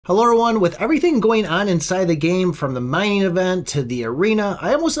Hello everyone, with everything going on inside the game from the mining event to the arena,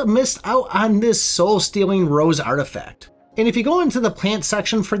 I almost missed out on this soul-stealing rose artifact. And if you go into the plant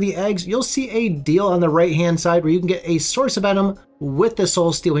section for the eggs, you'll see a deal on the right hand side where you can get a source of venom with the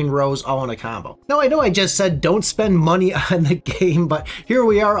soul-stealing rose all in a combo. Now I know I just said don't spend money on the game, but here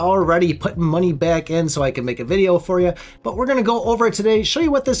we are already putting money back in so I can make a video for you. But we're gonna go over it today, show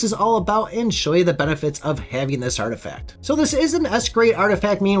you what this is all about, and show you the benefits of having this artifact. So this is an S grade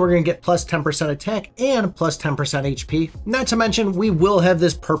artifact, meaning we're gonna get plus 10% attack and plus 10% HP. Not to mention, we will have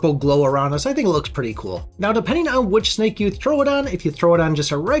this purple glow around us. I think it looks pretty cool. Now, depending on which snake you throw it on, if you throw it on just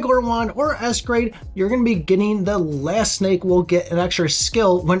a regular one or S grade, you're gonna be getting the last snake will get an extra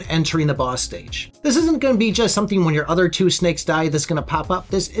skill when entering the boss stage. This isn't going to be just something when your other two snakes die that's going to pop up.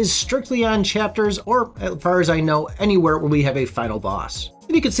 This is strictly on chapters, or as far as I know, anywhere where we have a final boss.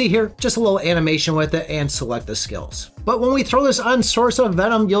 And you can see here, just a little animation with it and select the skills. But when we throw this on Source of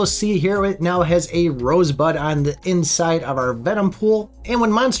Venom, you'll see here it now has a rosebud on the inside of our venom pool. And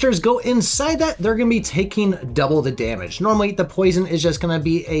when monsters go inside that, they're going to be taking double the damage. Normally the poison is just going to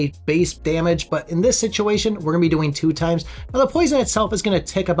be a base damage, but in this situation, we're going to be doing 2 times. Now the poison itself is going to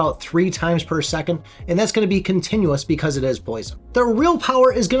tick about 3 times per second, and that's going to be continuous because it is poison. The real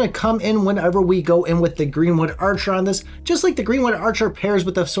power is going to come in whenever we go in with the Greenwood Archer on this. Just like the Greenwood Archer pairs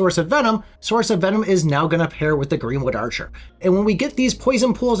with the Source of Venom is now going to pair with the Greenwood Archer. And when we get these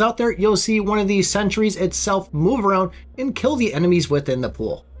poison pools out there, you'll see one of these sentries itself move around and kill the enemies within the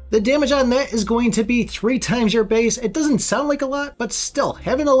pool. The damage on that is going to be 3 times your base. It doesn't sound like a lot, but still,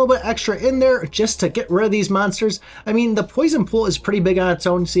 having a little bit extra in there just to get rid of these monsters. I mean, the poison pool is pretty big on its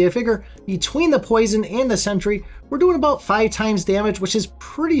own, so you figure between the poison and the sentry, we're doing about 5 times damage, which is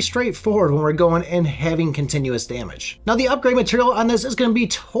pretty straightforward when we're going and having continuous damage. Now the upgrade material on this is going to be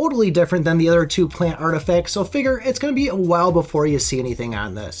totally different than the other 2 plant artifacts, so figure it's going to be a while before you see anything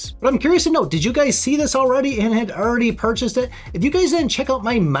on this. But I'm curious to know, did you guys see this already and had already purchased it? If you guys didn't check out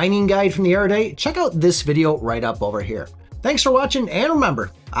my mining guide from the other day, check out this video right up over here. Thanks for watching, and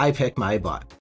remember, I pick my butt.